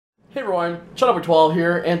Hey everyone, channel number 12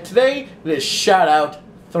 here, and today it is Shout Out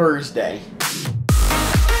Thursday.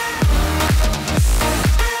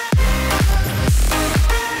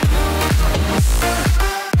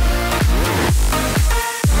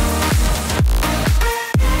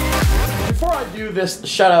 Before I do this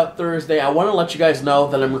Shout Out Thursday, I want to let you guys know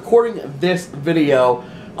that I'm recording this video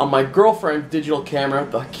on my girlfriend's digital camera,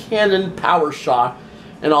 the Canon PowerShot,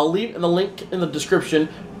 and I'll leave the link in the description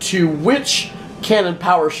to which Canon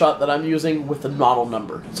PowerShot that I'm using with the model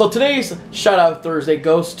number. So today's Shout Out Thursday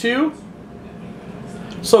goes to,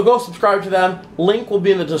 so go subscribe to them, link will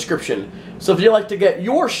be in the description. So if you'd like to get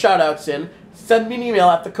your shout outs in, send me an email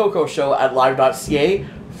at thecocoshow@live.ca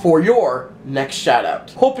for your next shout out.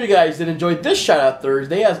 Hope you guys did enjoy this Shout Out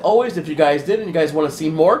Thursday. As always, if you guys did and you guys want to see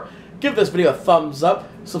more, give this video a thumbs up,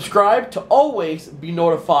 subscribe to always be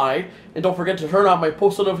notified, and don't forget to turn on my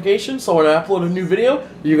post notifications so when I upload a new video,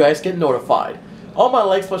 you guys get notified. All my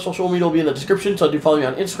links to my social media will be in the description, so do follow me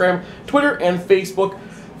on Instagram, Twitter, and Facebook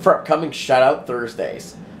for upcoming Shout Out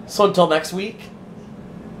Thursdays. So until next week,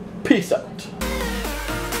 peace out.